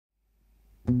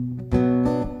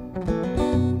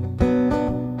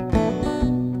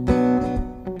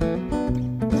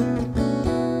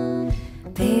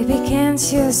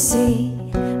you see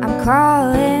I'm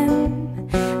calling?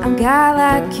 I'm God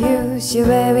like you, should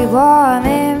be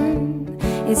warning.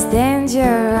 It's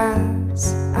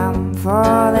dangerous, I'm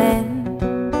falling.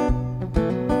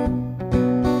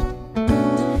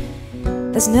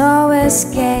 There's no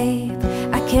escape,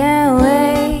 I can't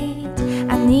wait.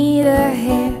 I need a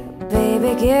hit,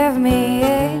 baby, give me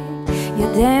it.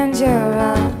 You're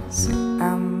dangerous,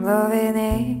 I'm loving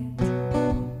it.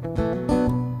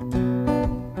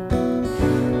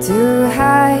 Too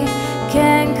high,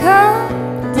 can't come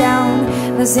down.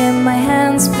 Losing my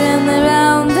hands, spin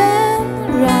around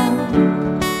and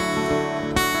round.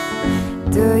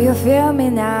 Do you feel me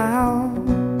now?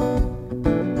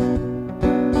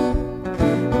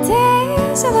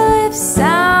 Taste of a lips,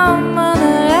 I'm on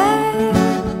the right.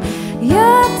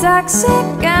 You're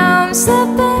toxic, I'm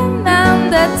slipping on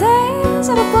the taste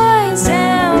of a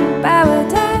poison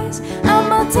paradise.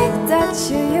 I'm addicted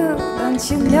to you, don't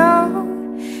you know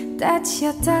that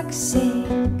you're toxic?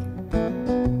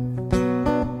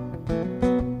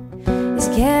 It's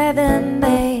getting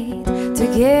late to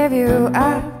give you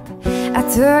up. I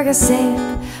took a sip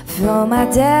from my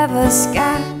devil's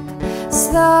cup.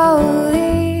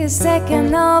 Slowly it's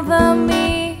taking over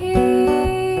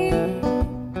me.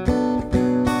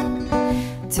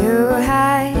 Too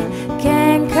high,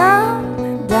 can't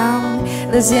come down.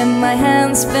 Losing my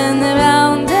hands, spin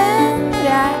around and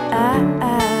round.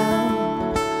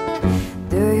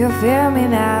 Do you feel me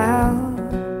now?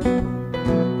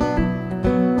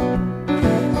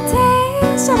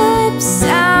 Taste of lips,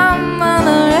 I'm on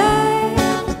the right.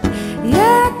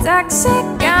 You're toxic,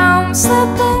 I'm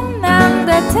slipping on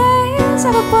the taste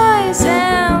of a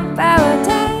poison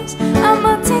paradise. I'm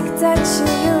addicted to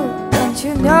you, don't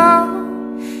you know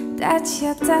that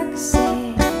you're toxic?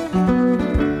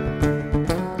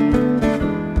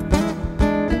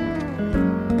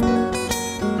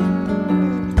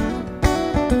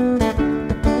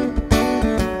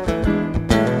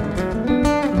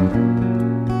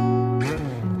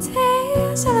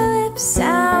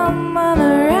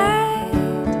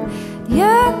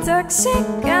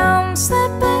 Toxic, I'm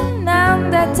slipping on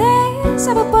the taste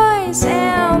of a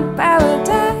poison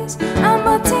paradise. I'm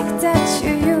addicted to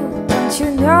you, don't you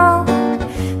know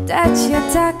that you're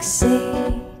toxic?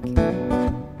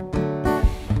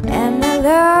 And I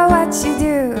love what you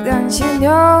do, don't you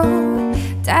know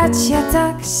that you're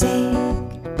toxic?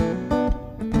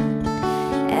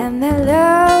 And I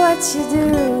love what you do,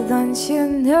 don't you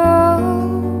know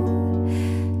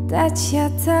that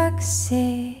you're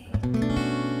toxic?